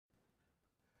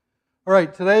All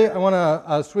right, today I want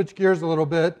to switch gears a little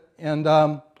bit, and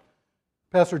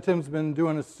Pastor Tim's been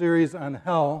doing a series on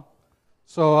hell,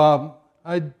 so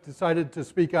I decided to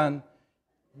speak on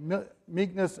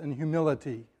meekness and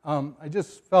humility. I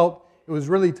just felt it was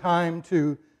really time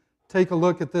to take a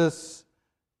look at this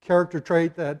character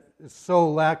trait that is so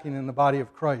lacking in the body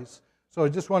of Christ. So I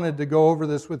just wanted to go over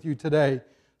this with you today.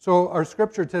 So our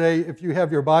scripture today, if you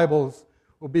have your Bibles,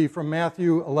 will be from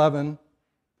Matthew 11,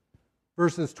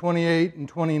 verses 28 and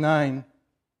 29.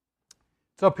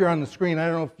 It's up here on the screen. I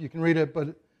don't know if you can read it, but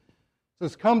it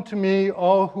says, "Come to me,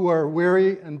 all who are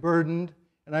weary and burdened,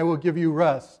 and I will give you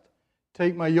rest.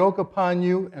 Take my yoke upon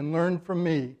you and learn from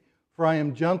me, for I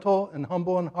am gentle and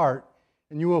humble in heart,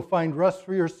 and you will find rest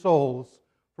for your souls.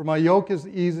 For my yoke is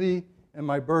easy and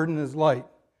my burden is light."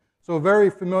 So a very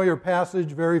familiar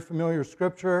passage, very familiar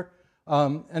scripture.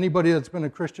 Anybody that's been a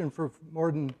Christian for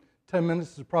more than 10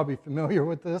 minutes is probably familiar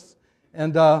with this.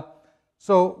 And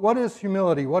so what is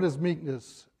humility? What is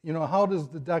meekness? How does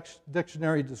the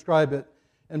dictionary describe it?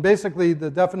 And basically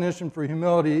the definition for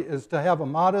humility is to have a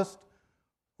modest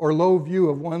or low view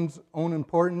of one's own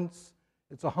importance.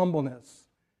 It's a humbleness.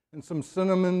 And some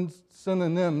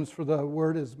synonyms for the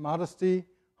word is modesty,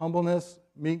 humbleness,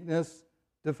 meekness,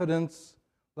 diffidence,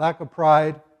 lack of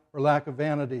pride, or lack of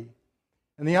vanity.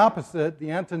 And the opposite, the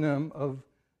antonym of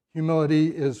humility,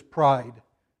 is pride.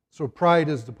 So pride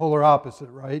is the polar opposite,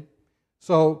 right?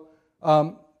 So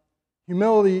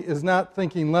humility is not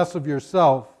thinking less of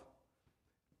yourself.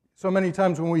 So many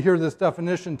times when we hear this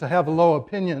definition, to have a low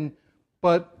opinion,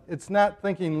 but it's not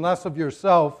thinking less of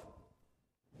yourself,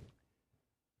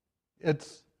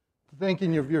 it's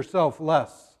thinking of yourself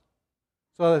less.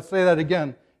 So let's say that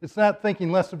again. It's not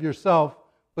thinking less of yourself,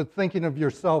 but thinking of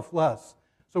yourself less.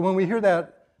 So when we hear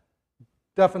that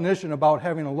definition about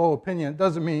having a low opinion, it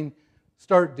doesn't mean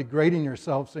start degrading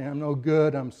yourself, saying, I'm no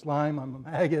good, I'm slime, I'm a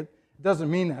maggot. It doesn't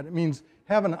mean that. It means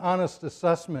have an honest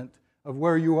assessment of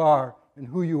where you are and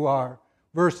who you are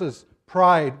versus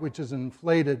pride, which is an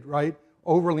inflated, right,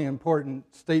 overly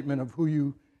important statement of who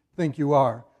you think you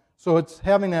are. So it's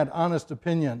having that honest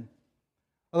opinion.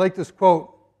 I like this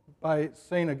quote by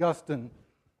St. Augustine.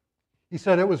 He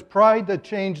said, "It was pride that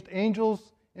changed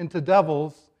angels into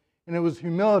devils, and it was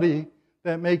humility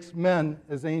that makes men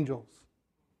as angels."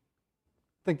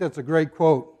 I think that's a great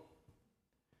quote.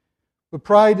 But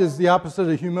pride is the opposite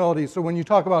of humility. So when you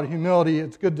talk about humility,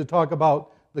 it's good to talk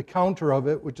about the counter of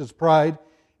it, which is pride.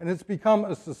 And it's become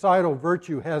a societal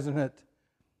virtue, hasn't it?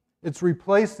 It's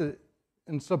replaced it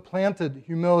and supplanted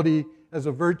humility as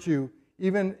a virtue,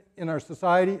 even in our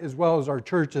society as well as our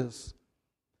churches.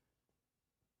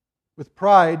 With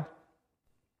pride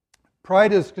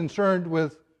is concerned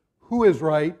with who is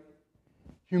right.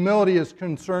 Humility is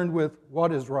concerned with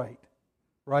what is right.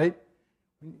 Right?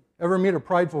 Ever meet a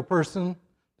prideful person?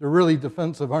 They're really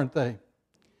defensive, aren't they?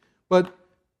 But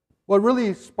what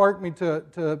really sparked me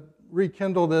to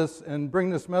rekindle this and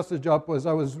bring this message up was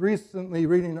I was recently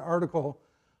reading an article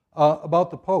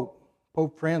about the Pope,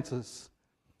 Pope Francis.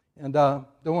 And don't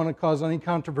want to cause any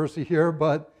controversy here,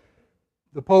 but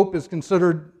the Pope is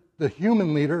considered the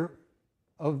human leader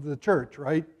of the church,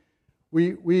 right?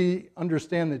 We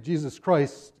understand that Jesus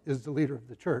Christ is the leader of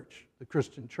the church, the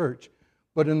Christian church.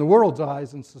 But in the world's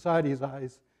eyes and society's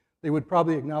eyes, they would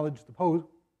probably acknowledge the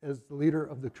Pope as the leader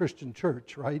of the Christian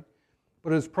church, right?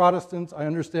 But as Protestants, I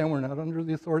understand we're not under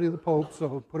the authority of the Pope,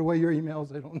 so put away your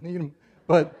emails, I don't need them.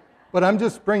 But I'm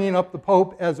just bringing up the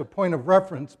Pope as a point of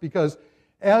reference because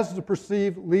as the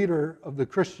perceived leader of the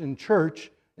Christian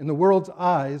church in the world's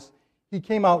eyes, he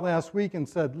came out last week and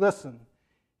said, listen,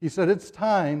 he said, it's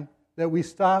time that we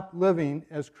stop living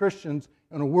as Christians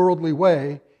in a worldly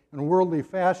way, in a worldly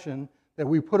fashion, that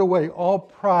we put away all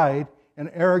pride and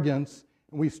arrogance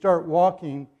and we start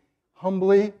walking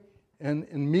humbly and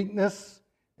in meekness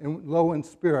and low in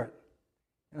spirit.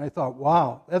 And I thought,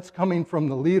 wow, that's coming from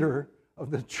the leader of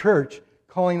the church,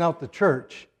 calling out the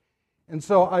church. And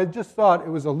so I just thought it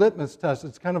was a litmus test.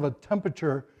 It's kind of a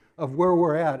temperature of where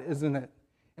we're at, isn't it?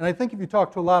 And I think if you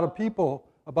talk to a lot of people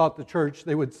about the church,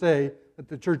 they would say that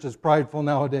the church is prideful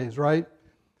nowadays, right?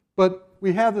 But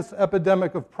we have this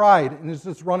epidemic of pride, and it's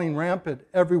just running rampant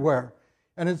everywhere.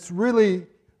 And it's really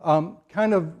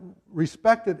kind of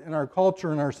respected in our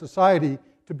culture and our society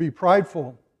to be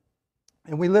prideful.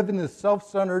 And we live in this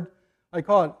self-centered, I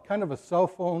call it kind of a cell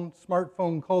phone,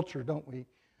 smartphone culture, don't we?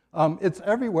 It's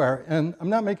everywhere. And I'm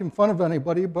not making fun of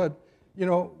anybody, but,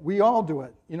 we all do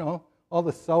it. All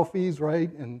the selfies,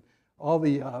 right? And all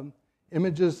the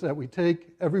images that we take.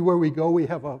 Everywhere we go, we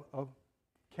have a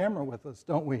camera with us,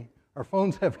 don't we? Our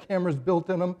phones have cameras built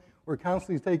in them. We're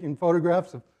constantly taking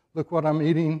photographs of, look what I'm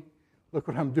eating, look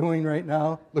what I'm doing right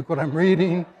now, look what I'm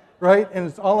reading, right? And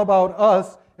it's all about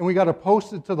us, and we got to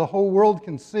post it so the whole world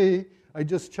can see. I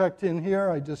just checked in here,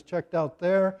 I just checked out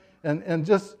there, and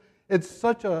just, it's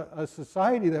such a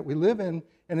society that we live in,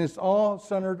 and it's all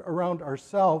centered around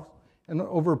ourselves and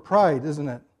over pride, isn't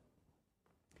it?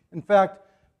 In fact,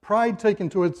 pride taken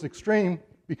to its extreme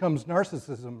becomes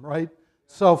narcissism, right?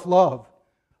 Self-love.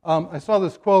 I saw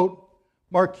this quote,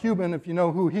 Mark Cuban, if you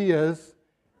know who he is,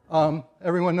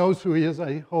 everyone knows who he is,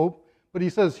 I hope, but he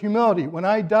says, humility, when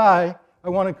I die, I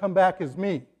want to come back as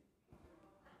me.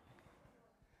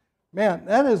 Man,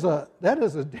 that is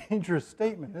a dangerous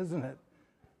statement, isn't it?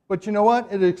 But you know what?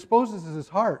 It exposes his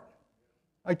heart.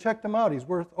 I checked him out. He's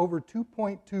worth over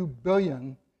 $2.2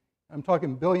 billion, I'm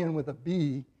talking billion with a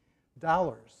B,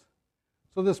 dollars.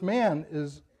 So this man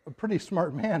is a pretty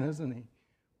smart man, isn't he?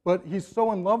 But he's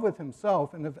so in love with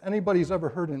himself, and if anybody's ever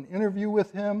heard an interview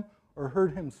with him or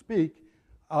heard him speak,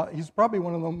 he's probably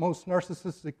one of the most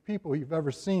narcissistic people you've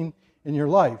ever seen in your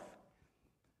life.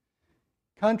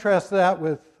 Contrast that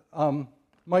with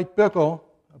Mike Bickle,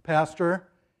 a pastor,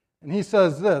 and he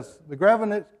says this, the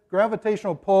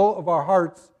gravitational pull of our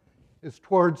hearts is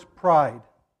towards pride.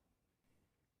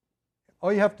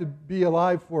 All you have to be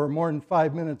alive for more than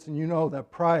 5 minutes, and you know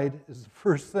that pride is the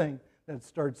first thing that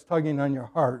starts tugging on your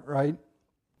heart, right?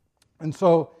 And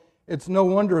so it's no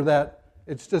wonder that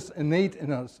it's just innate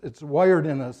in us. It's wired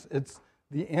in us. It's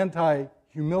the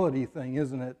anti-humility thing,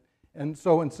 isn't it? And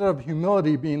so instead of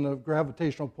humility being the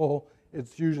gravitational pull,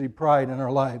 it's usually pride in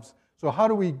our lives. So how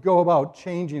do we go about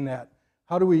changing that?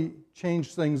 How do we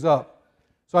change things up?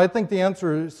 So I think the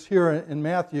answer is here in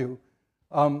Matthew.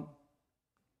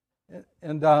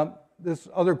 This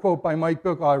other quote by Mike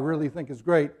Bickle I really think is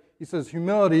great. He says,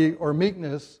 humility or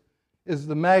meekness is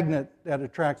the magnet that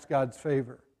attracts God's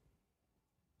favor.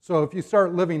 So if you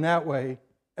start living that way,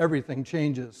 everything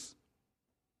changes.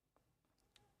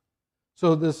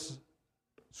 So this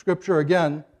scripture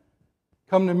again,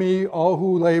 come to me, all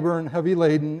who labor and heavy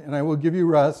laden, and I will give you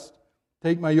rest.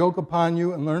 Take my yoke upon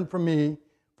you and learn from me,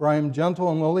 for I am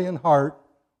gentle and lowly in heart,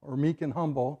 or meek and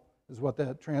humble is what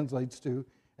that translates to,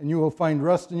 and you will find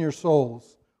rest in your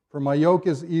souls. For my yoke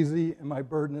is easy and my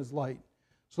burden is light.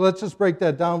 So let's just break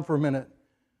that down for a minute.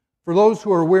 For those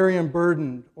who are weary and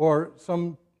burdened, or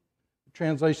some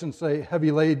translations say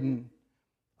heavy laden,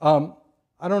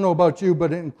 I don't know about you,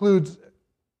 but it includes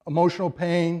emotional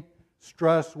pain,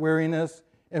 stress, weariness,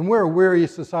 and we're a weary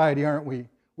society, aren't we?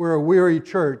 We're a weary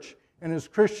church, and as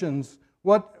Christians,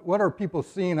 what are people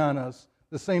seeing on us?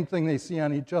 The same thing they see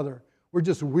on each other. We're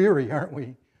just weary, aren't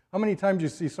we? How many times do you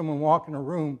see someone walk in a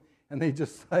room and they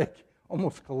just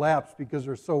almost collapse because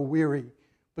they're so weary?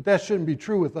 But that shouldn't be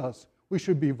true with us. We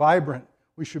should be vibrant.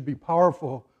 We should be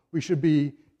powerful. We should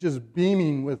be just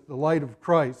beaming with the light of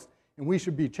Christ. And we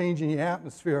should be changing the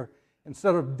atmosphere.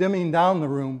 Instead of dimming down the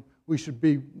room, we should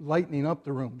be lightening up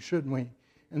the room, shouldn't we?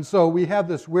 And so we have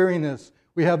this weariness.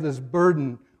 We have this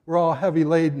burden. We're all heavy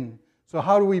laden. So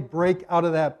how do we break out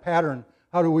of that pattern?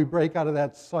 How do we break out of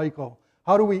that cycle?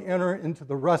 How do we enter into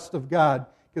the rest of God?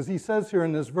 Because he says here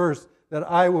in this verse that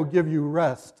I will give you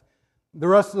rest. The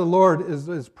rest of the Lord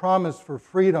is promised for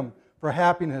freedom, for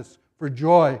happiness, for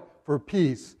joy, for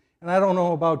peace. And I don't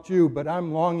know about you, but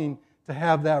I'm longing to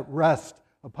have that rest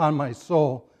upon my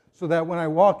soul so that when I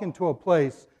walk into a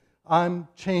place, I'm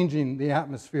changing the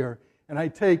atmosphere and I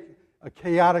take a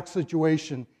chaotic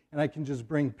situation and I can just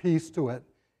bring peace to it.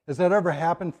 Has that ever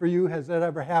happened for you? Has that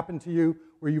ever happened to you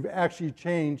where you've actually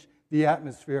changed the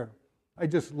atmosphere? I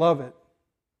just love it.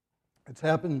 It's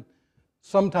happened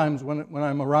sometimes when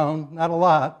I'm around, not a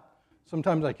lot.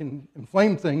 Sometimes I can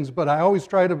inflame things, but I always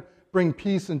try to bring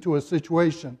peace into a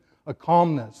situation, a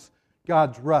calmness,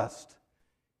 God's rest.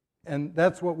 And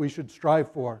that's what we should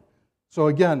strive for. So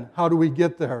again, how do we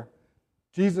get there?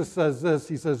 Jesus says this,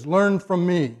 he says, learn from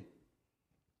me.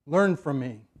 Learn from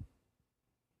me.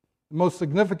 The most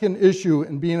significant issue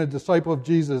in being a disciple of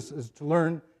Jesus is to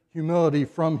learn humility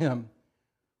from him.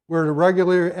 We're to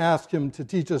regularly ask him to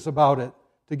teach us about it,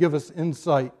 to give us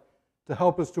insight, to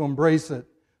help us to embrace it.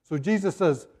 So Jesus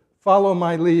says, follow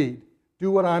my lead.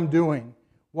 Do what I'm doing.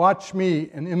 Watch me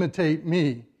and imitate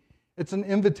me. It's an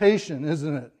invitation,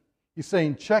 isn't it? He's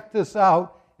saying, check this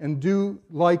out and do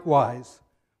likewise.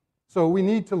 So we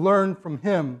need to learn from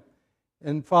him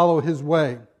and follow his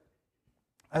way.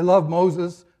 I love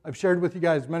Moses. I've shared with you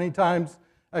guys many times.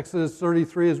 Exodus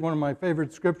 33 is one of my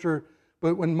favorite scripture.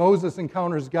 But when Moses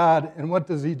encounters God, and what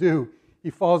does he do? He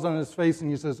falls on his face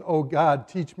and he says, oh God,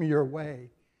 teach me your way.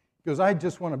 He goes, I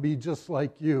just want to be just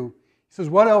like you. He says,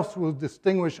 what else will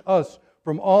distinguish us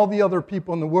from all the other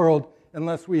people in the world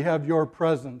unless we have your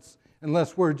presence,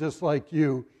 unless we're just like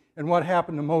you? And what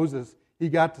happened to Moses? He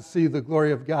got to see the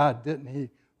glory of God, didn't he?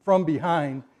 From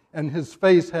behind, and his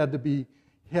face he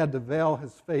had to veil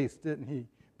his face, didn't he?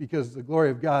 Because the glory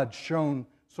of God shone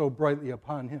so brightly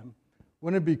upon him.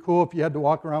 Wouldn't it be cool if you had to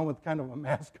walk around with kind of a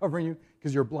mask covering you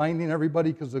because you're blinding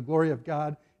everybody because the glory of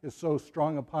God is so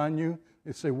strong upon you?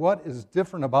 They say, what is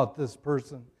different about this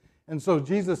person? And so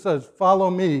Jesus says, follow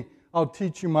me, I'll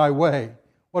teach you my way.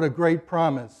 What a great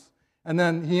promise. And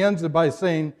then he ends it by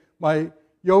saying, my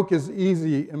yoke is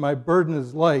easy and my burden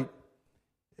is light.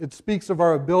 It speaks of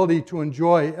our ability to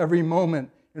enjoy every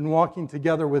moment in walking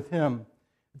together with him.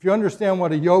 If you understand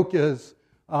what a yoke is,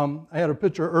 I had a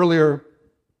picture earlier,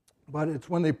 but it's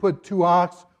when they put two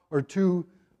ox or two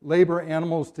labor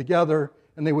animals together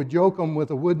and they would yoke them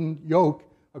with a wooden yoke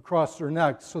across their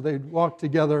necks so they'd walk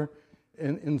together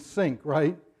in sync,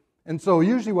 right? And so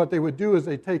usually what they would do is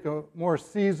they take a more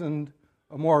seasoned,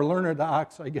 a more learned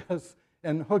ox, I guess,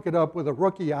 and hook it up with a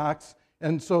rookie ox,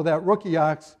 and so that rookie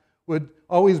ox would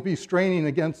always be straining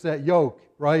against that yoke,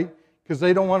 right? Because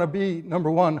they don't want to be,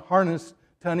 number one, harnessed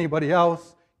to anybody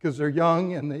else because they're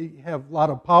young and they have a lot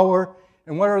of power.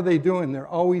 And what are they doing? They're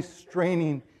always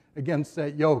straining against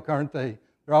that yoke, aren't they?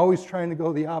 They're always trying to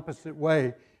go the opposite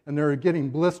way, and they're getting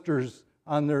blisters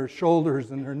on their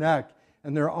shoulders and their neck,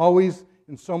 and they're always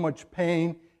in so much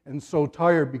pain and so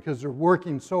tired because they're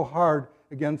working so hard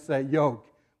against that yoke.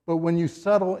 But when you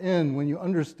settle in, when you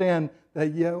understand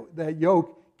that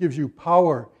yoke gives you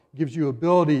power, gives you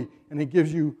ability, and it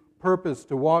gives you purpose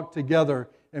to walk together,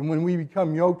 and when we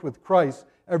become yoked with Christ,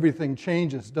 everything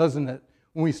changes, doesn't it?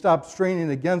 When we stop straining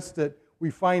against it,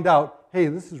 we find out, hey,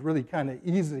 this is really kind of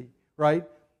easy, right?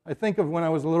 I think of when I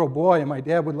was a little boy and my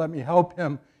dad would let me help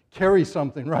him carry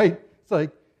something, right? It's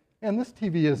like, man, this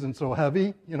TV isn't so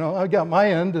heavy. You know, I got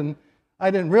my end and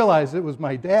I didn't realize it was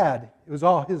my dad. It was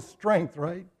all his strength,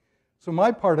 right? So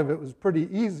my part of it was pretty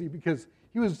easy because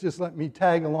he was just letting me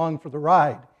tag along for the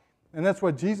ride. And that's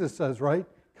what Jesus says, right?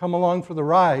 Come along for the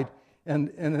ride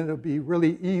and it'll be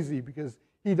really easy because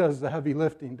he does the heavy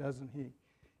lifting, doesn't he?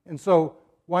 And so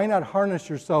why not harness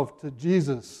yourself to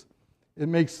Jesus? It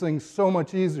makes things so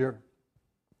much easier.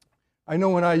 I know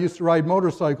when I used to ride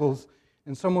motorcycles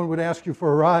and someone would ask you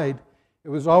for a ride, it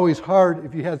was always hard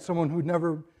if you had someone who'd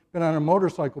never been on a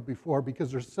motorcycle before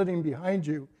because they're sitting behind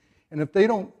you. And if they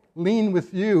don't lean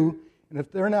with you, and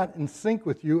if they're not in sync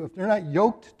with you, if they're not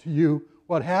yoked to you,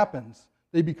 what happens?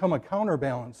 They become a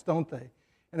counterbalance, don't they?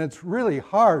 And it's really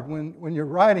hard when you're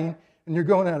riding and you're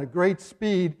going at a great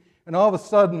speed, and all of a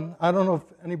sudden, I don't know if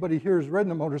anybody here has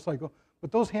ridden a motorcycle,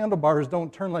 but those handlebars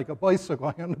don't turn like a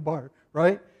bicycle handlebar,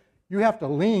 right? You have to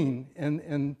lean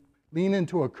and lean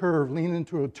into a curve, lean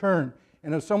into a turn.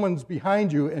 And if someone's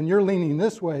behind you and you're leaning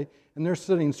this way and they're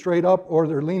sitting straight up or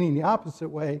they're leaning the opposite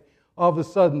way, all of a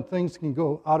sudden things can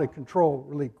go out of control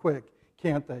really quick,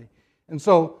 can't they? And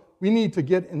so we need to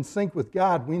get in sync with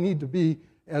God. We need to be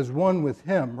as one with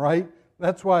Him, right?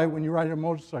 That's why when you ride a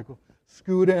motorcycle,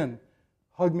 scoot in,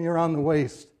 hug me around the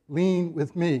waist, lean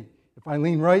with me. If I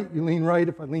lean right, you lean right.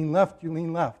 If I lean left, you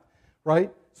lean left,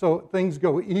 right? So things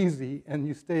go easy and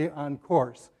you stay on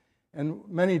course. And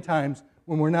many times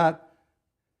when we're not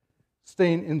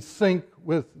staying in sync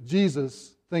with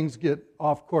Jesus, things get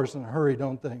off course in a hurry,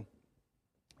 don't they?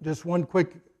 Just one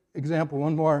quick example,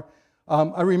 one more.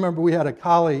 I remember we had a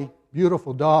collie,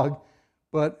 beautiful dog,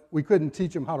 but we couldn't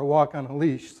teach him how to walk on a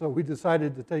leash, so we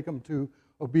decided to take him to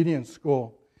obedience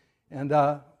school. And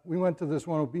we went to this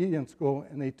one obedience school,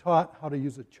 and they taught how to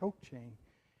use a choke chain.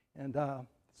 And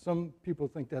some people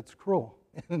think that's cruel.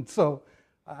 And so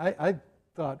I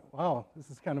thought, wow, this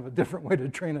is kind of a different way to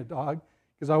train a dog,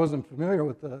 because I wasn't familiar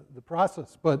with the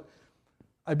process. But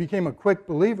I became a quick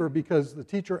believer because the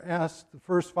teacher asked the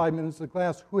first 5 minutes of the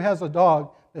class, who has a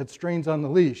dog that strains on the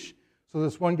leash? So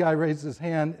this one guy raised his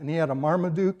hand, and he had a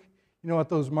Marmaduke. You know what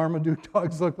those Marmaduke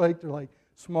dogs look like? They're like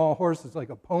small horses, like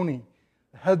a pony.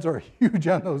 The heads are huge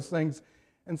on those things.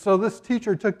 And so this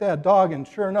teacher took that dog, and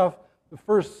sure enough, the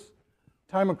first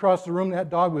time across the room, that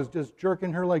dog was just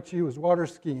jerking her like she was water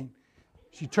skiing.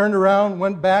 She turned around,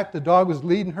 went back, the dog was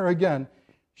leading her again.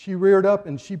 She reared up,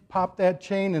 and she popped that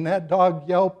chain, and that dog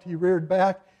yelped. He reared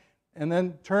back, and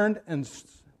then turned and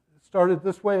started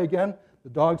this way again. The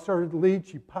dog started to lead.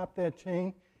 She popped that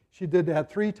chain. She did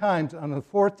that 3 times. On the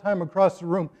 4th time across the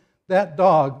room, that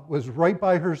dog was right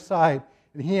by her side,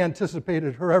 and he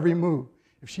anticipated her every move.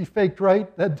 If she faked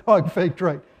right, that dog faked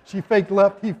right. She faked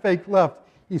left, he faked left.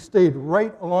 He stayed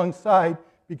right alongside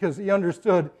because he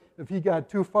understood if he got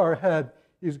too far ahead,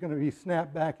 he was going to be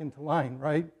snapped back into line,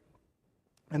 right?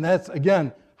 And that's,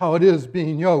 again, how it is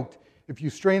being yoked. If you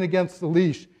strain against the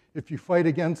leash, if you fight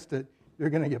against it, you're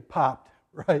going to get popped,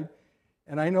 right?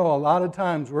 And I know a lot of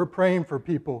times we're praying for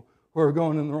people who are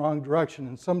going in the wrong direction,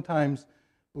 and sometimes,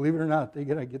 believe it or not, they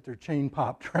gotta get their chain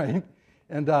popped, right?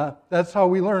 And that's how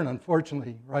we learn,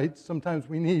 unfortunately, right? Sometimes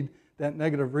we need that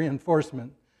negative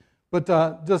reinforcement. But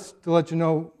just to let you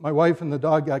know, my wife and the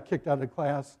dog got kicked out of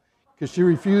class because she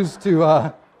refused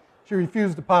to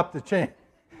pop the chain.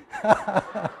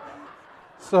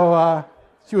 So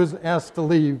she was asked to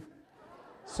leave.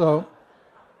 So,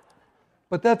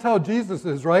 but that's how Jesus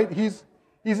is, right? He's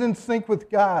in sync with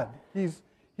God. He's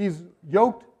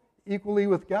yoked equally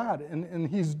with God, and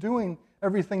he's doing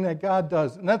everything that God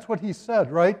does. And that's what he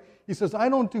said, right? He says, I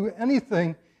don't do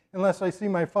anything unless I see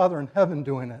my Father in heaven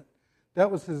doing it. That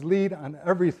was his lead on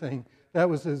everything. That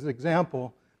was his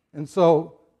example. And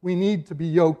so we need to be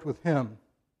yoked with him.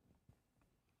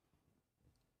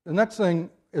 The next thing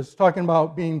is talking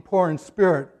about being poor in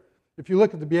spirit. If you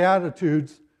look at the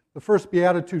Beatitudes, the first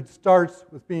Beatitude starts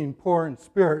with being poor in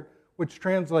spirit, which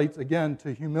translates again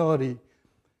to humility.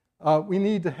 We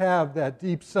need to have that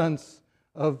deep sense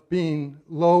of being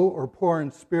low or poor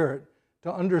in spirit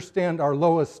to understand our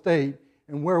low estate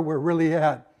and where we're really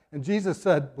at. And Jesus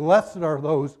said, blessed are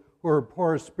those who are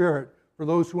poor in spirit, for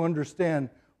those who understand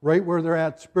right where they're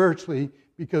at spiritually,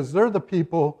 because they're the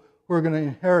people who are going to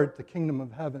inherit the kingdom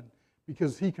of heaven,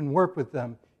 because he can work with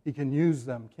them, he can use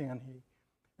them, can he?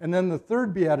 And then the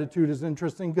third beatitude is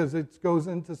interesting because it goes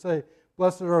in to say,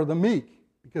 blessed are the meek,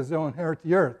 because they'll inherit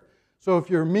the earth. So if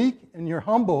you're meek and you're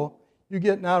humble, you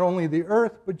get not only the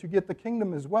earth, but you get the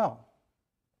kingdom as well.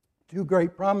 Two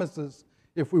great promises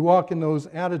if we walk in those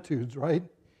attitudes, right?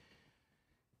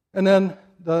 And then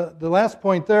the last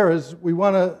point there is we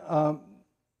want to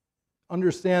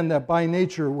understand that by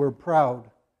nature we're proud.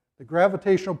 The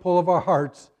gravitational pull of our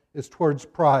hearts is towards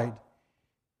pride.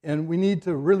 And we need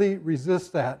to really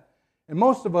resist that. And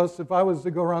most of us, if I was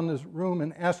to go around this room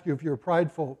and ask you if you're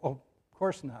prideful, oh, of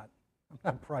course not. I'm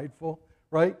not prideful,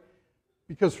 right?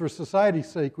 Because for society's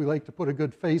sake, we like to put a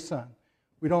good face on.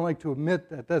 We don't like to admit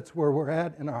that that's where we're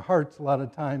at in our hearts a lot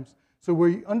of times. So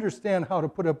we understand how to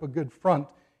put up a good front.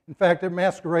 In fact, it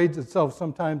masquerades itself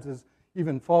sometimes as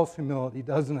even false humility,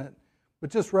 doesn't it? But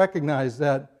just recognize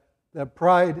that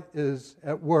pride is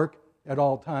at work at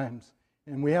all times.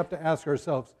 And we have to ask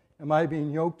ourselves, am I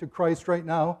being yoked to Christ right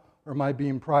now, or am I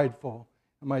being prideful?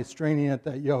 Am I straining at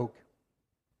that yoke?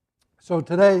 So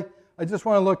today, I just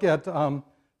want to look at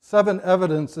 7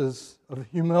 evidences of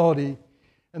humility,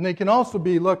 and they can also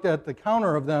be looked at, the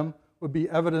counter of them would be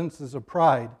evidences of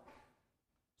pride.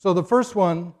 So the first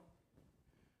one,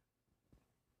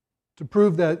 to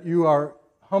prove that you are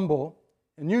humble,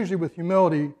 and usually with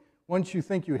humility, once you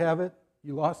think you have it,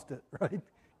 you lost it, right?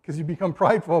 Because you become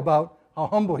prideful about how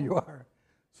humble you are.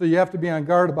 So you have to be on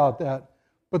guard about that.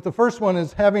 But the first one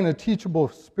is having a teachable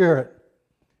spirit,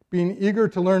 being eager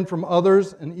to learn from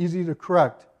others and easy to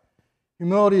correct.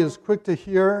 Humility is quick to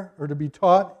hear or to be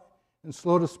taught, and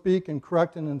slow to speak and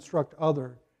correct and instruct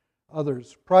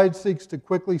others. Pride seeks to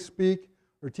quickly speak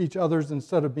or teach others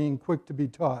instead of being quick to be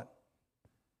taught.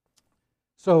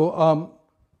 So,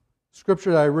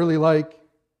 scripture that I really like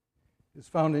is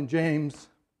found in James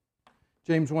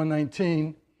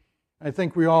 1:19. I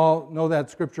think we all know that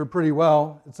scripture pretty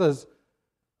well. It says,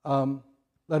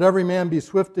 let every man be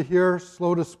swift to hear,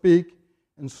 slow to speak,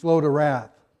 and slow to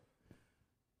wrath.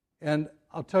 And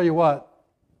I'll tell you what,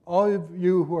 all of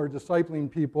you who are discipling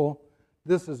people,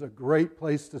 this is a great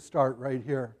place to start right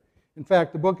here. In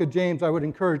fact, the book of James, I would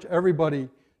encourage everybody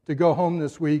to go home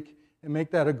this week and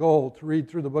make that a goal to read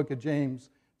through the book of James.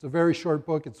 It's a very short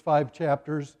book. It's 5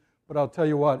 chapters. But I'll tell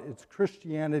you what, it's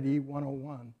Christianity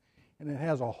 101. And it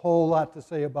has a whole lot to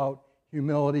say about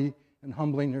humility and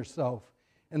humbling yourself.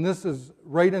 And this is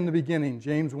right in the beginning,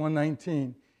 James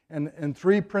 1:19. And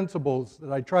 3 principles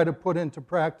that I try to put into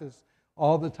practice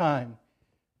all the time.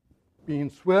 Being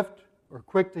swift or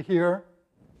quick to hear,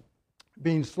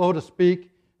 being slow to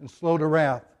speak, and slow to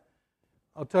wrath.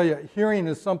 I'll tell you, hearing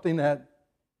is something that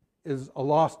is a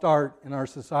lost art in our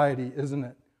society, isn't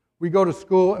it? We go to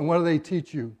school, and what do they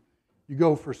teach you? You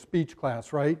go for speech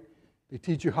class, right? They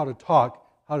teach you how to talk,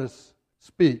 how to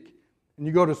speak. And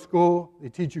you go to school, they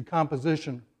teach you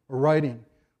composition or writing.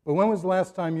 But when was the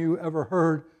last time you ever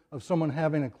heard of someone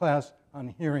having a class on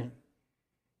hearing?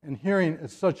 And hearing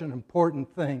is such an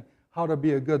important thing, how to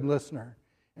be a good listener.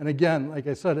 And again, like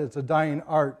I said, it's a dying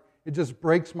art. It just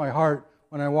breaks my heart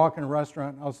when I walk in a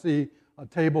restaurant and I'll see a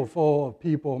table full of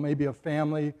people, maybe a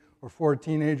family or 4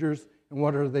 teenagers, and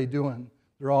what are they doing?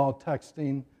 They're all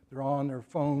texting, they're all on their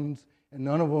phones, and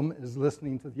none of them is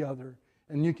listening to the other.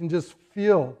 And you can just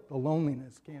feel the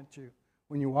loneliness, can't you,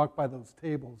 when you walk by those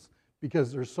tables,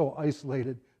 because they're so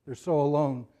isolated, they're so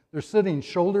alone, They're sitting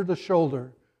shoulder to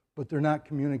shoulder, but they're not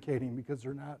communicating because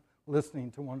they're not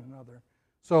listening to one another.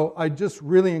 So I just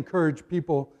really encourage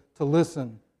people to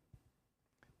listen.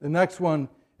 The next one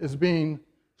is being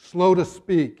slow to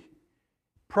speak.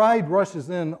 Pride rushes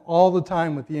in all the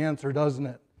time with the answer, doesn't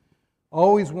it?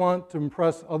 Always want to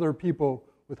impress other people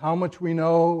with how much we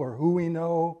know or who we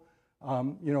know,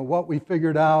 what we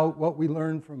figured out, what we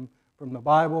learned from the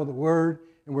Bible, the Word,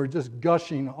 and we're just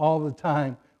gushing all the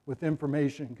time with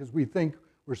information because we think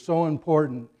we're so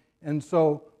important. And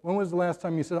so when was the last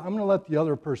time you said, I'm going to let the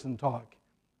other person talk?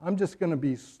 I'm just going to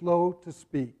be slow to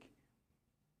speak.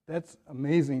 That's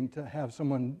amazing to have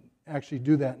someone actually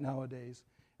do that nowadays.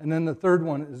 And then the third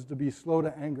one is to be slow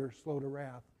to anger, slow to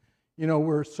wrath.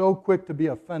 We're so quick to be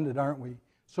offended, aren't we?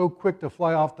 So quick to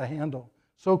fly off the handle.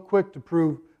 So quick to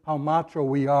prove how macho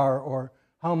we are or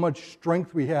how much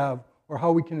strength we have or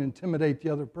how we can intimidate the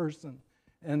other person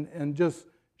and just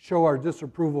show our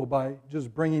disapproval by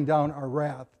just bringing down our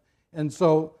wrath. And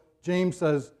so James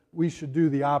says we should do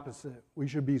the opposite. We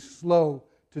should be slow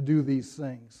to do these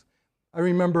things. I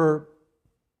remember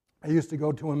I used to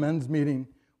go to a men's meeting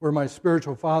where my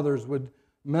spiritual fathers would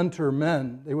mentor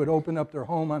men. They would open up their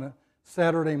home on a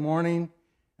Saturday morning,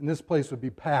 and this place would be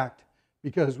packed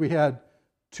because we had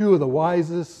two of the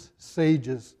wisest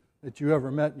sages that you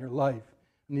ever met in your life.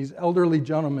 And these elderly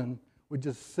gentlemen would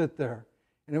just sit there.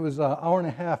 And it was an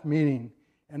hour-and-a-half meeting,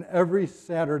 and every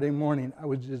Saturday morning I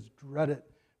would just dread it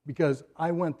because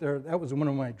I went there. That was one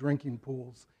of my drinking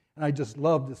pools. And I just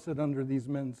loved to sit under these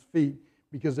men's feet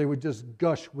because they would just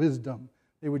gush wisdom.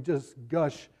 They would just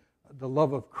gush the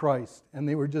love of Christ. And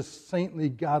they were just saintly,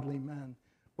 godly men.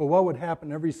 But what would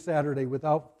happen every Saturday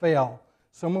without fail,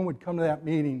 someone would come to that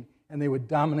meeting and they would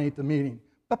dominate the meeting.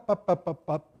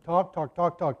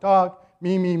 Talk.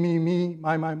 Me,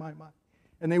 my.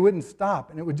 And they wouldn't stop.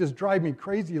 And it would just drive me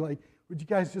crazy. Like, would you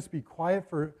guys just be quiet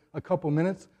for a couple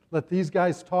minutes? Let these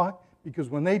guys talk? Because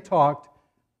when they talked,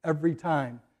 every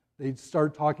time, they'd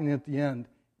start talking at the end,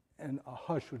 and a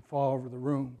hush would fall over the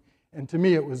room. And to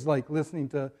me, it was like listening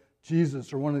to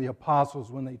Jesus or one of the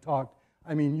apostles when they talked.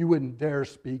 I mean, you wouldn't dare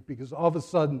speak because all of a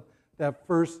sudden, that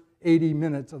first 80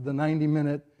 minutes of the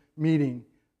 90-minute meeting,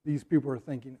 these people are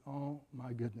thinking, oh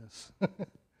my goodness.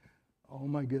 Oh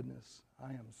my goodness,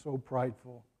 I am so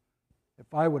prideful.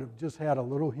 If I would have just had a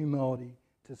little humility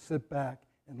to sit back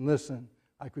and listen,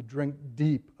 I could drink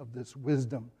deep of this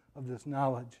wisdom, of this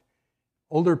knowledge.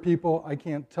 Older people, I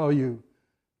can't tell you,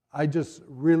 I just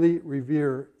really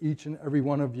revere each and every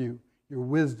one of you, your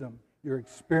wisdom, your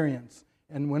experience.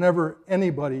 And whenever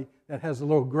anybody that has a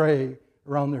little gray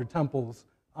around their temples,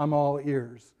 I'm all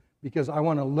ears because I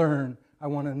want to learn, I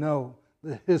want to know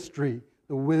the history,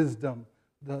 the wisdom,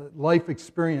 the life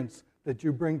experience that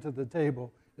you bring to the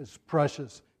table is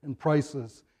precious and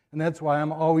priceless. And that's why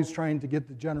I'm always trying to get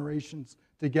the generations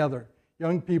together.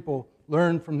 Young people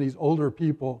learn from these older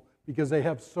people because they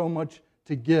have so much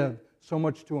to give, so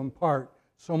much to impart,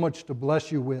 so much to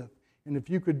bless you with. And if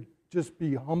you could just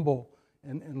be humble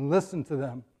and listen to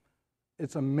them,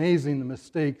 it's amazing the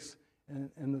mistakes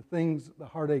and the things, the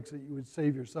heartaches that you would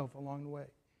save yourself along the way.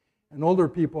 And older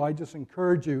people, I just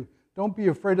encourage you, don't be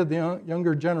afraid of the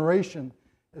younger generation.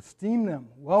 Esteem them,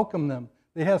 welcome them.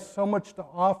 They have so much to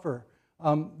offer.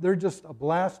 They're just a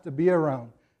blast to be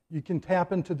around. You can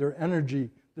tap into their energy,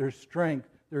 their strength,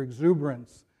 their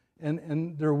exuberance,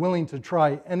 and they're willing to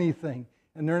try anything.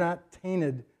 And they're not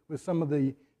tainted with some of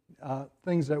the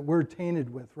things that we're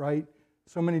tainted with, right?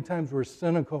 So many times we're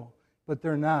cynical, but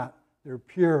they're not. They're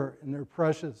pure and they're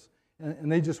precious. And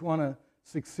they just want to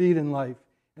succeed in life.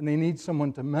 And they need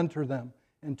someone to mentor them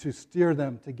and to steer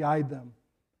them, to guide them.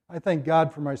 I thank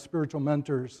God for my spiritual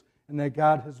mentors and that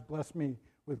God has blessed me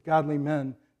with godly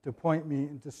men to point me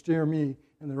and to steer me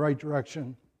in the right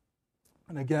direction.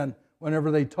 And again,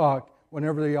 whenever they talk,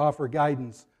 whenever they offer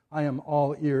guidance, I am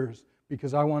all ears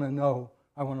because I want to know,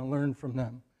 I want to learn from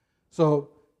them. So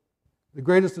the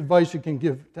greatest advice you can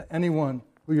give to anyone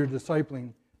who you're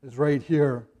discipling is right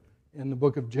here in the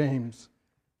book of James.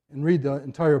 And read the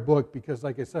entire book because,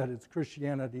 like I said, it's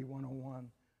Christianity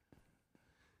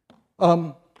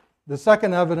 101. The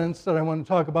second evidence that I want to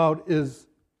talk about is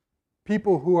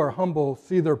people who are humble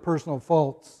see their personal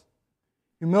faults.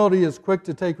 Humility is quick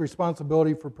to take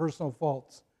responsibility for personal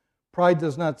faults. Pride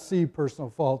does not see personal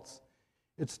faults.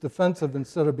 It's defensive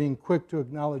instead of being quick to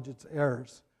acknowledge its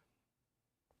errors.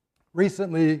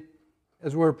 Recently,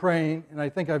 as we're praying, and I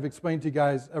think I've explained to you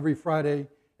guys every Friday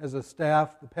as a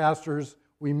staff, the pastors,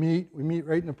 we meet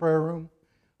right in the prayer room.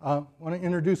 I want to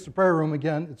introduce the prayer room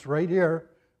again. It's right here.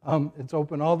 It's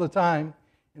open all the time,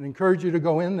 and encourage you to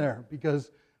go in there because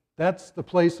that's the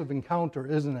place of encounter,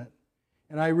 isn't it?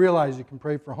 And I realize you can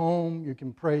pray for home, you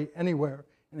can pray anywhere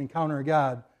and encounter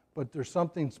God, but there's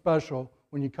something special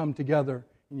when you come together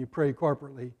and you pray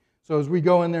corporately. So as we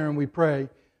go in there and we pray,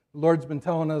 the Lord's been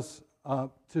telling us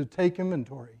to take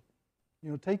inventory.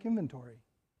 Take inventory.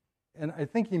 And I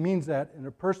think He means that in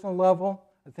a personal level.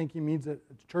 I think He means it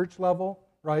at the church level,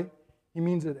 right? He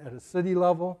means it at a city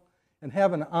level. And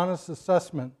have an honest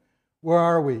assessment. Where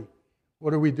are we?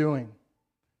 What are we doing?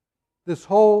 This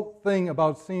whole thing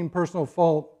about seeing personal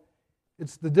fault,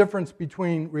 it's the difference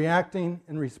between reacting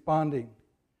and responding.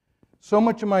 So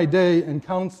much of my day in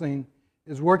counseling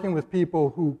is working with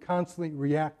people who constantly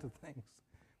react to things.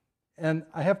 And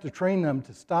I have to train them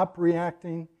to stop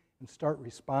reacting and start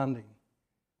responding,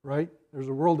 right? There's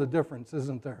a world of difference,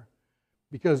 isn't there?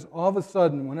 Because all of a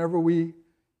sudden, whenever we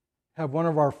have one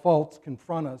of our faults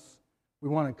confront us, we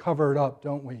want to cover it up,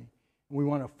 don't we? And we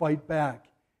want to fight back,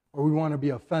 or we want to be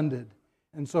offended.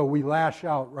 And so we lash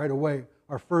out right away.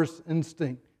 Our first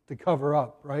instinct to cover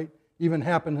up, right? Even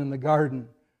happened in the garden,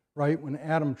 right? When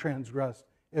Adam transgressed.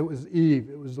 It was Eve.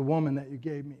 It was the woman that you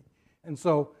gave me. And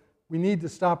so we need to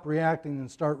stop reacting and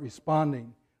start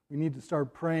responding. We need to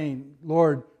start praying,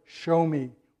 Lord, show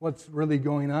me what's really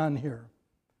going on here.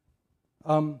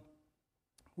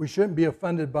 We shouldn't be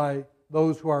offended by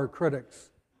those who are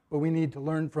critics, but we need to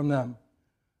learn from them.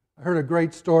 I heard a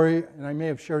great story, and I may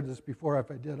have shared this before. If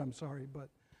I did, I'm sorry. But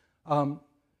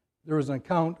there was an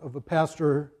account of a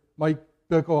pastor, Mike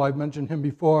Bickle. I've mentioned him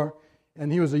before.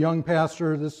 And he was a young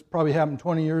pastor. This probably happened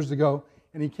 20 years ago.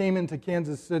 And he came into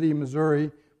Kansas City,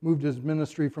 Missouri, moved his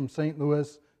ministry from St.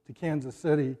 Louis to Kansas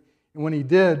City. And when he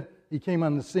did, he came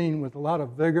on the scene with a lot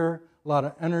of vigor, a lot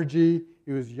of energy.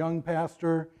 He was a young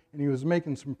pastor, and he was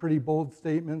making some pretty bold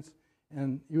statements.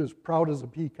 And he was proud as a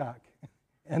peacock.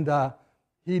 And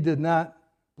he did not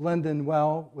blend in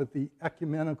well with the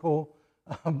ecumenical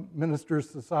ministers'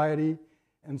 society.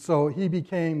 And so he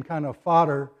became kind of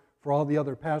fodder for all the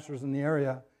other pastors in the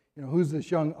area. Who's this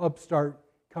young upstart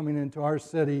coming into our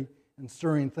city and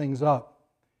stirring things up?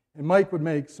 And Mike would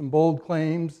make some bold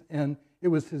claims, and it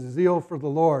was his zeal for the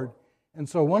Lord. And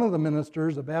so one of the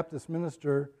ministers, a Baptist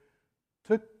minister,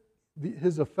 took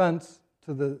his offense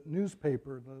to the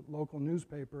newspaper, the local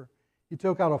newspaper. He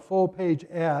took out a full-page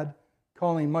ad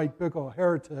calling Mike Bickle a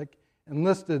heretic and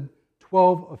listed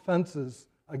 12 offenses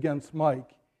against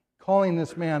Mike, calling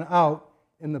this man out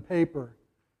in the paper,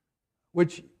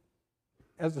 which,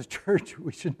 as a church,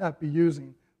 we should not be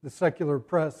using the secular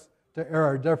press to air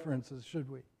our differences, should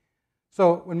we?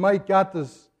 So when Mike got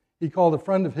this, he called a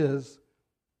friend of his,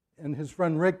 and his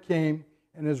friend Rick came,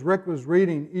 and as Rick was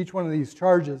reading each one of these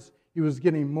charges, he was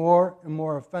getting more and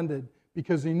more offended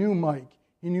because he knew Mike.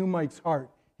 He knew Mike's heart.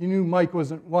 He knew Mike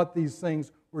wasn't what these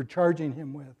things were charging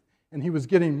him with. And he was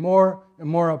getting more and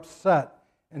more upset,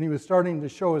 and he was starting to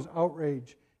show his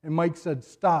outrage. And Mike said,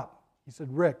 "Stop." He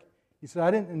said, "Rick," he said,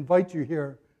 "I didn't invite you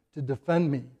here to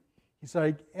defend me." He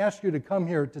said, "I asked you to come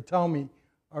here to tell me,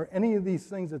 are any of these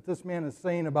things that this man is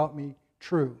saying about me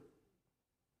true?"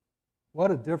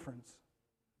 What a difference.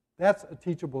 That's a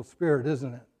teachable spirit,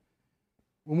 isn't it?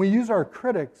 When we use our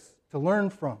critics to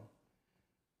learn from.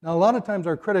 Now, a lot of times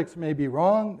our critics may be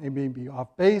wrong, they may be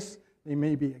off base, they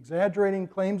may be exaggerating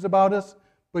claims about us,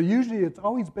 but usually it's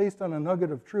always based on a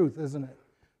nugget of truth, isn't it?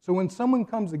 So when someone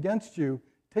comes against you,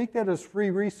 take that as free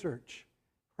research,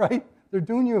 right? They're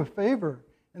doing you a favor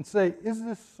and say, is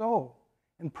this so?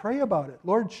 And pray about it.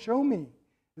 Lord, show me.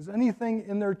 Is anything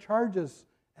in their charges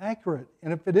accurate?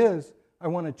 And if it is, I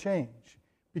want to change.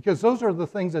 Because those are the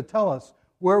things that tell us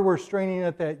where we're straining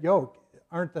at that yoke,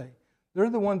 aren't they? They're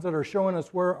the ones that are showing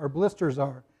us where our blisters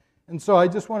are. And so I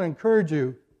just want to encourage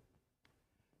you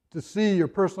to see your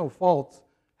personal faults,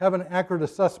 have an accurate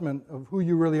assessment of who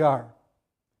you really are.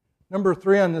 Number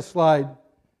 3 on this slide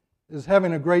is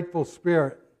having a grateful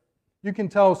spirit. You can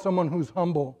tell someone who's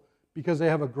humble because they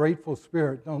have a grateful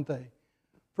spirit, don't they?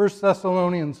 1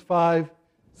 Thessalonians 5,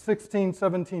 16,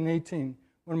 17, 18,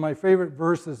 one of my favorite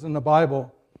verses in the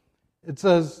Bible. It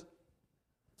says,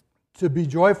 to be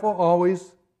joyful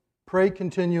always, pray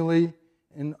continually,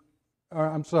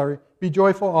 be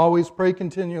joyful always, pray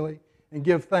continually, and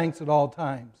give thanks at all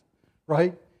times,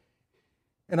 right?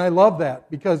 And I love that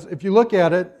because if you look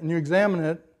at it and you examine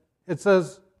it, it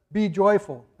says, be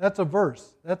joyful. That's a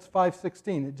verse. That's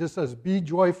 5:16. It just says, be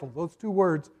joyful. Those two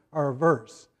words are a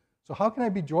verse. So how can I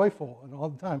be joyful and all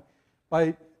the time?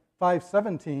 By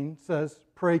 5:17 says,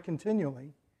 pray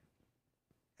continually.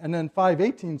 And then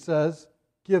 5:18 says,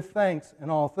 give thanks in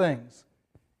all things.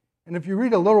 And if you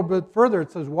read a little bit further,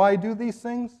 it says, why do these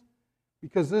things?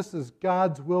 Because this is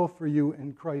God's will for you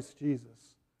in Christ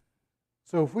Jesus.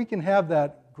 So if we can have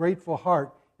that grateful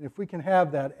heart, And if we can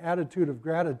have that attitude of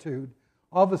gratitude,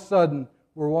 all of a sudden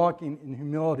we're walking in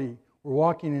humility. We're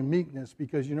walking in meekness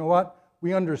because you know what?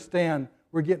 We understand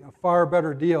we're getting a far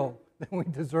better deal than we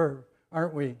deserve,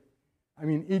 aren't we? I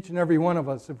mean, each and every one of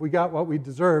us, if we got what we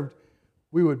deserved,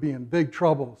 we would be in big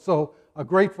trouble. So a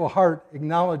grateful heart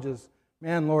acknowledges,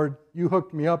 man, Lord, you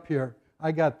hooked me up here.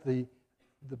 I got the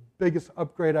biggest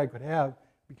upgrade I could have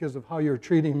because of how you're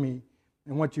treating me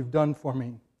and what you've done for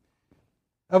me.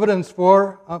 Evidence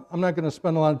 4, I'm not going to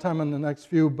spend a lot of time on the next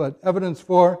few, but evidence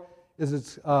 4 is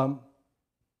it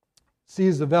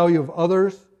sees the value of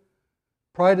others.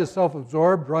 Pride is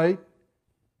self-absorbed, right?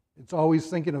 It's always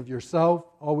thinking of yourself,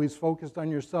 always focused on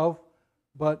yourself.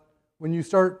 But when you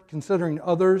start considering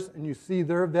others and you see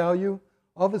their value,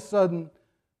 all of a sudden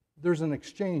there's an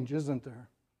exchange, isn't there?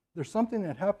 There's something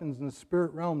that happens in the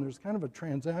spirit realm. There's kind of a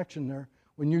transaction there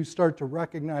when you start to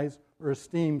recognize or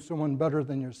esteem someone better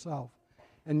than yourself.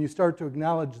 And you start to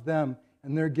acknowledge them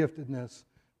and their giftedness.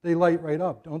 They light right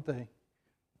up, don't they?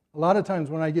 A lot of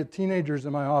times when I get teenagers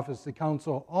in my office to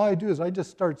counsel, all I do is I just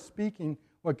start speaking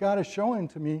what God is showing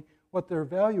to me, what their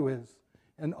value is.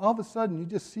 And all of a sudden you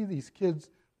just see these kids,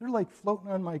 they're like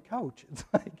floating on my couch. It's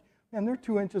like, man, they're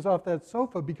 2 inches off that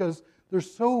sofa because they're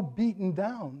so beaten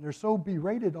down. They're so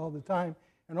berated all the time.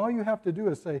 And all you have to do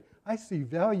is say, I see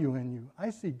value in you.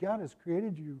 I see God has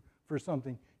created you for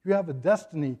something. You have a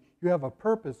destiny. You have a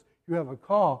purpose. You have a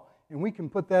call. And we can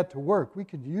put that to work. We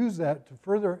could use that to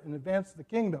further and advance the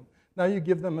kingdom. Now you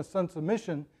give them a sense of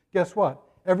mission. Guess what?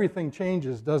 Everything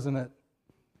changes, doesn't it?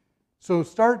 So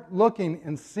start looking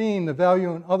and seeing the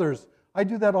value in others. I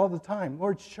do that all the time.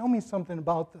 Lord, show me something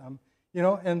about them.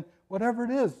 And whatever it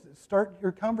is, start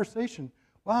your conversation.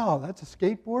 Wow, that's a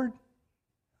skateboard?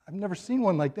 I've never seen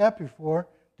one like that before.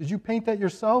 Did you paint that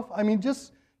yourself? I mean,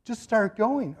 just start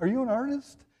going. Are you an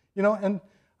artist? And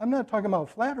I'm not talking about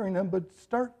flattering them, but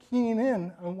start keying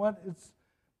in on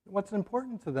what's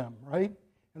important to them, right?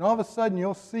 And all of a sudden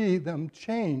you'll see them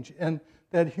change, and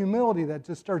that humility that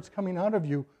just starts coming out of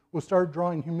you will start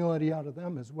drawing humility out of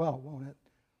them as well, won't it?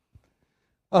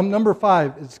 Number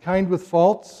 5 is kind with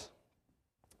faults.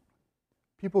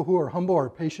 People who are humble are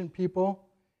patient people,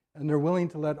 and they're willing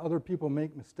to let other people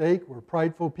make mistakes. Where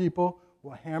prideful people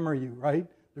will hammer you, right?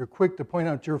 They're quick to point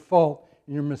out your fault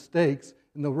and your mistakes,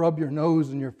 and they'll rub your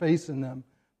nose and your face in them.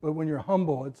 But when you're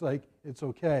humble, it's like, it's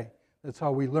okay. That's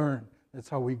how we learn. That's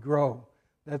how we grow.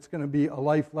 That's going to be a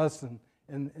life lesson,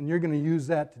 and you're going to use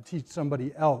that to teach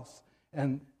somebody else.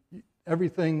 And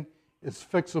everything is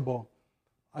fixable.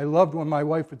 I loved when my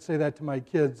wife would say that to my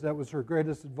kids. That was her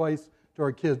greatest advice to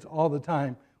our kids all the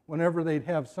time. Whenever they'd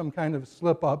have some kind of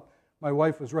slip up, my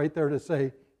wife was right there to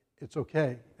say, it's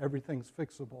okay, everything's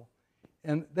fixable.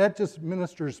 And that just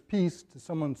ministers peace to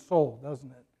someone's soul,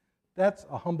 doesn't it? That's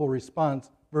a humble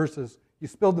response versus, you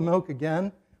spilled the milk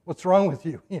again? What's wrong with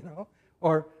you?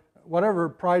 Or whatever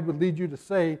pride would lead you to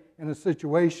say in a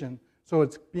situation. So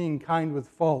it's being kind with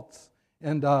faults.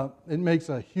 And it makes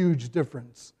a huge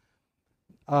difference.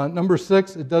 Number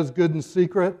 6, it does good in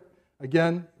secret.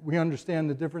 Again, we understand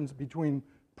the difference between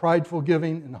prideful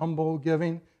giving and humble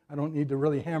giving. I don't need to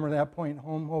really hammer that point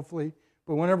home, hopefully.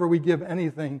 But whenever we give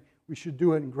anything, we should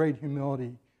do it in great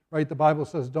humility. Right? The Bible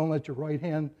says, don't let your right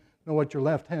hand know what your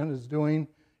left hand is doing.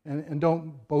 And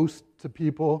don't boast to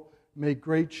people. Make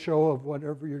great show of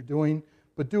whatever you're doing.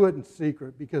 But do it in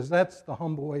secret, because that's the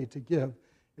humble way to give.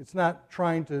 It's not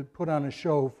trying to put on a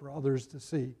show for others to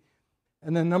see.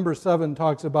 And then number 7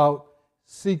 talks about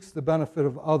seeks the benefit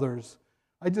of others.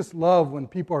 I just love when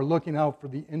people are looking out for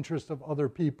the interest of other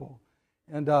people.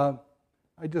 And I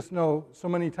just know so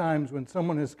many times when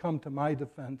someone has come to my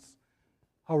defense,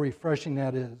 how refreshing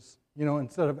that is.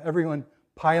 Instead of everyone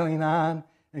piling on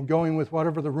and going with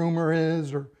whatever the rumor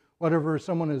is or whatever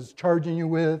someone is charging you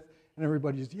with, and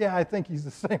everybody's, yeah, I think he's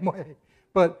the same way.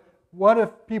 But what if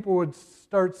people would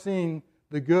start seeing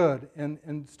the good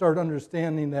and start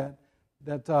understanding that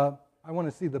I want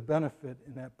to see the benefit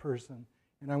in that person,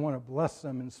 and I want to bless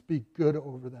them and speak good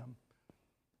over them.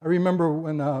 I remember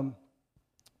when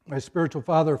my spiritual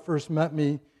father first met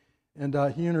me, and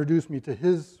he introduced me to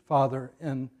his father,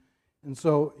 and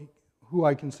so who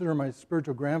I consider my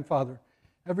spiritual grandfather.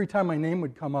 Every time my name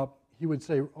would come up, he would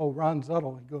say, oh, Ron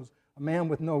Zuttel. He goes, a man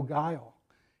with no guile.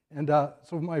 And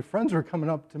so my friends were coming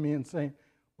up to me and saying,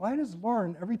 why does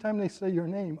Lauren, every time they say your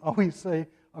name, always say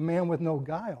a man with no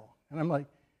guile? And I'm like,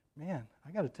 man,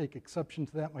 I got to take exception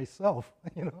to that myself,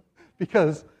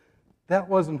 because that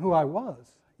wasn't who I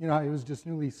was. I was just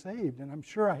newly saved, and I'm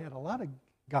sure I had a lot of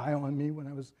guile in me when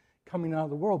I was coming out of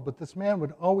the world, but this man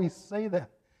would always say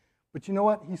that. But you know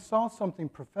what? He saw something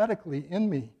prophetically in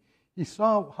me. He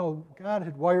saw how God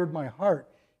had wired my heart.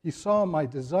 He saw my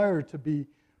desire to be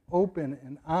open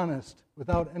and honest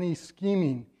without any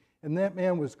scheming. And that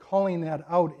man was calling that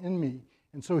out in me.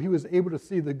 And so he was able to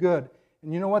see the good.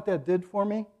 And you know what that did for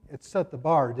me? It set the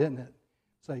bar, didn't it?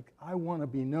 It's like, I want to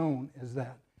be known as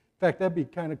that. In fact, that'd be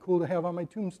kind of cool to have on my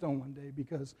tombstone one day,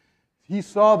 because he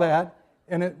saw that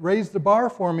and it raised the bar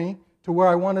for me to where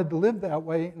I wanted to live that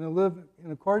way and to live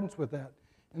in accordance with that.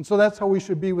 And so that's how we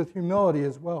should be with humility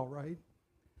as well, right?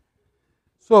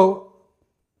 So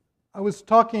I was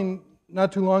talking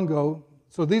not too long ago.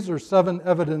 So these are 7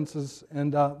 evidences,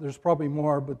 and there's probably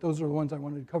more, but those are the ones I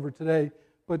wanted to cover today.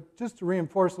 But just to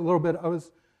reinforce a little bit, I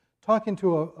was talking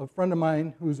to a friend of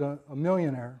mine who's a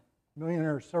millionaire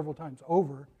several times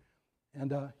over,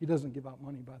 and he doesn't give out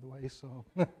money, by the way, so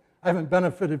I haven't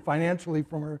benefited financially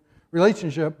from our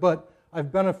relationship, but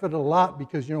I've benefited a lot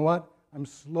because, you know what? I'm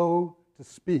slow to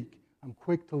speak. I'm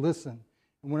quick to listen.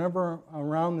 And whenever I'm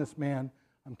around this man,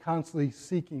 I'm constantly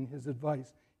seeking his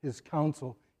advice, his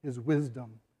counsel, his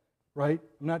wisdom, right?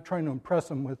 I'm not trying to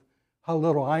impress him with how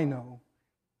little I know.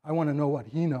 I want to know what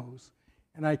he knows.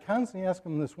 And I constantly ask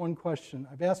him this one question.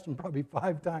 I've asked him probably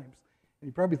 5 times. And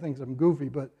he probably thinks I'm goofy,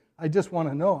 but I just want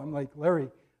to know. I'm like, Larry,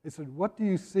 I said, what do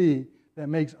you see that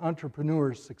makes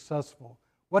entrepreneurs successful?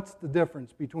 What's the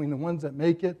difference between the ones that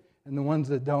make it and the ones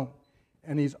that don't?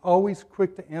 And he's always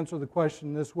quick to answer the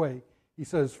question this way. He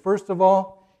says, first of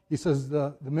all, he says,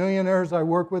 the millionaires I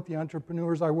work with, the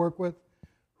entrepreneurs I work with,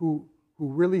 who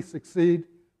really succeed,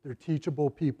 they're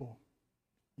teachable people.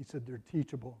 He said, they're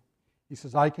teachable. He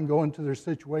says, I can go into their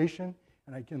situation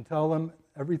and I can tell them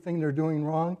everything they're doing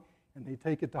wrong, and they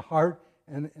take it to heart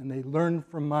and they learn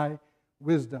from my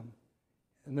wisdom.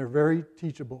 And they're very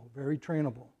teachable, very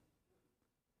trainable.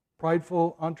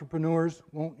 Prideful entrepreneurs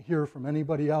won't hear from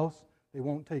anybody else. They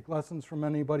won't take lessons from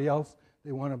anybody else.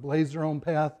 They want to blaze their own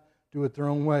path, do it their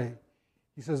own way.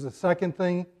 He says the second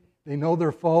thing, they know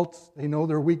their faults, they know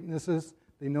their weaknesses,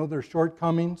 they know their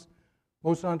shortcomings.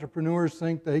 Most entrepreneurs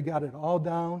think they got it all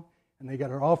down and they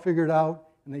got it all figured out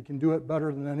and they can do it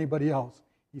better than anybody else.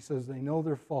 He says they know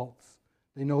their faults,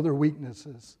 they know their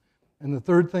weaknesses. And the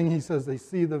third thing, he says, they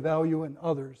see the value in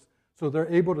others. So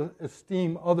they're able to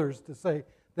esteem others, to say,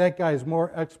 that guy is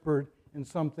more expert in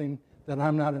something that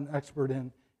I'm not an expert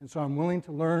in. And so I'm willing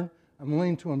to learn, I'm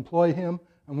willing to employ him,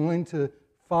 I'm willing to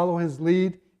follow his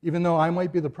lead. Even though I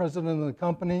might be the president of the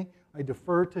company, I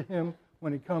defer to him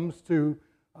when it comes to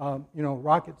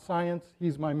rocket science.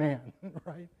 He's my man,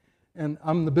 right? And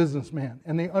I'm the businessman.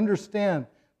 And they understand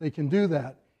they can do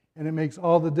that. And it makes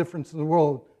all the difference in the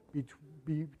world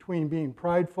between being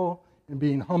prideful and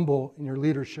being humble in your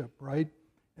leadership, right?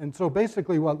 And so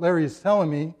basically what Larry is telling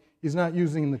me, he's not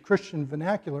using the Christian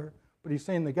vernacular, but he's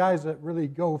saying the guys that really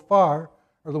go far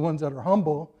are the ones that are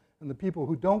humble, and the people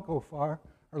who don't go far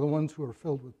are the ones who are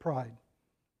filled with pride.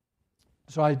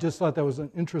 So I just thought that was an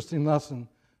interesting lesson.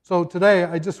 So today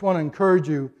I just want to encourage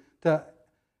you to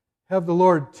have the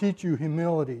Lord teach you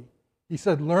humility. He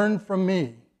said, learn from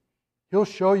me. He'll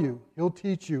show you. He'll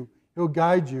teach you. He'll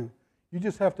guide you. You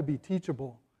just have to be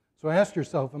teachable. So ask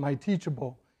yourself, am I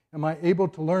teachable? Am I able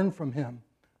to learn from him?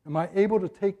 Am I able to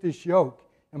take this yoke?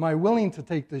 Am I willing to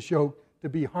take this yoke to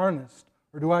be harnessed?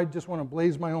 Or do I just want to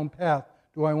blaze my own path?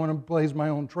 Do I want to blaze my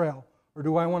own trail? Or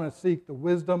do I want to seek the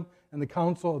wisdom and the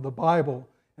counsel of the Bible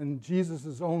and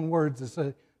Jesus' own words that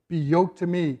say, be yoked to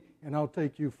me and I'll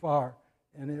take you far.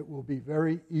 And it will be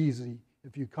very easy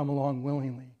if you come along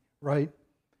willingly, right?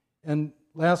 And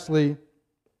lastly,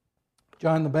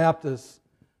 John the Baptist,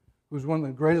 who's one of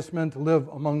the greatest men to live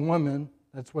among women,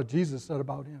 that's what Jesus said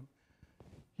about him.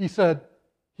 He said,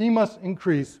 he must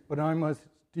increase, but I must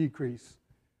decrease.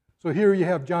 So here you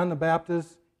have John the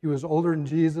Baptist. He was older than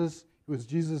Jesus. He was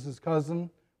Jesus' cousin.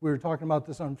 We were talking about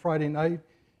this on Friday night.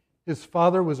 His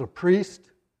father was a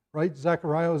priest, right?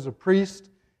 Zechariah was a priest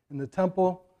in the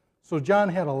temple. So John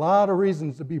had a lot of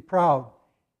reasons to be proud.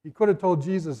 He could have told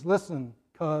Jesus, listen,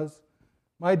 cuz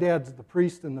my dad's the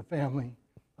priest in the family.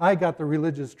 I got the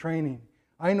religious training.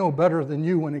 I know better than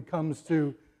you when it comes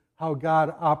to how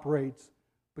God operates.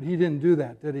 But he didn't do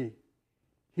that, did he?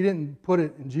 He didn't put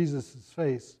it in Jesus'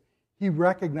 face. He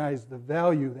recognized the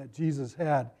value that Jesus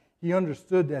had. He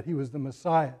understood that he was the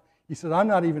Messiah. He said, I'm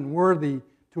not even worthy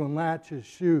to unlatch his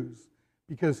shoes,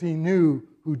 because he knew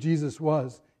who Jesus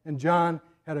was. And John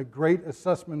had a great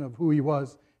assessment of who he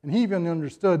was. And he even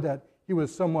understood that he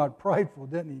was somewhat prideful,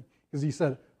 didn't he? Because he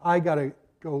said, I got to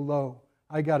go low.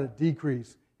 I got to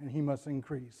decrease, and he must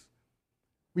increase.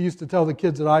 We used to tell the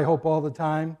kids at I Hope all the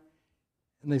time,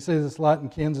 and they say this a lot in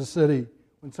Kansas City,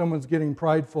 when someone's getting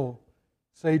prideful,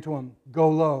 say to them, go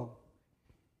low.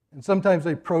 And sometimes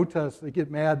they protest, they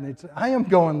get mad, and they'd say, I am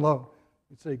going low.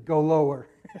 We say, go lower.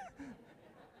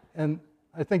 And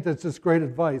I think that's just great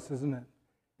advice, isn't it?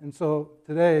 And so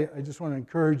today, I just want to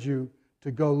encourage you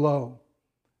to go low.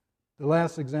 The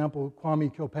last example,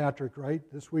 Kwame Kilpatrick, right?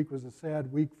 This week was a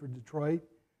sad week for Detroit.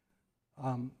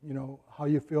 How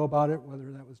you feel about it, whether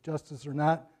that was justice or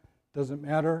not, doesn't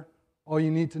matter. All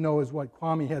you need to know is what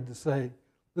Kwame had to say.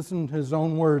 Listen to his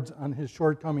own words on his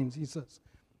shortcomings. He says,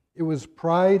 "It was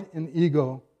pride and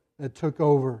ego that took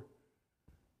over.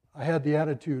 I had the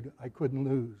attitude I couldn't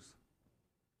lose."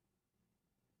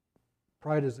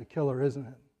 Pride is a killer, isn't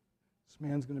it? This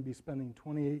man's going to be spending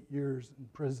 28 years in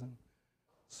prison,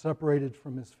 separated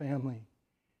from his family,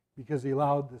 because he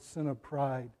allowed the sin of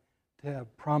pride to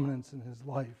have prominence in his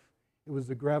life. It was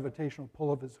the gravitational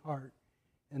pull of his heart,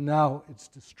 and now it's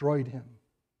destroyed him,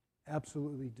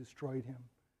 absolutely destroyed him.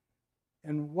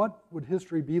 And what would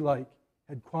history be like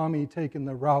had Kwame taken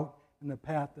the route and the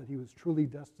path that he was truly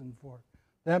destined for?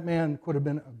 That man could have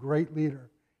been a great leader.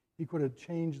 He could have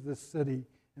changed this city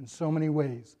in so many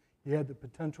ways. He had the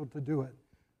potential to do it,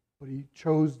 but he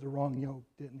chose the wrong yoke,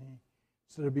 didn't he?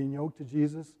 Instead of being yoked to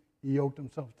Jesus, he yoked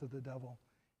himself to the devil.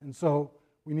 And so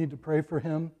we need to pray for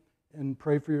him and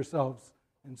pray for yourselves.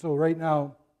 And so right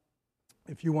now,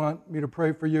 if you want me to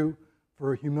pray for you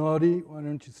for humility, why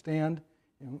don't you stand,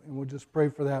 and we'll just pray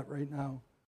for that right now.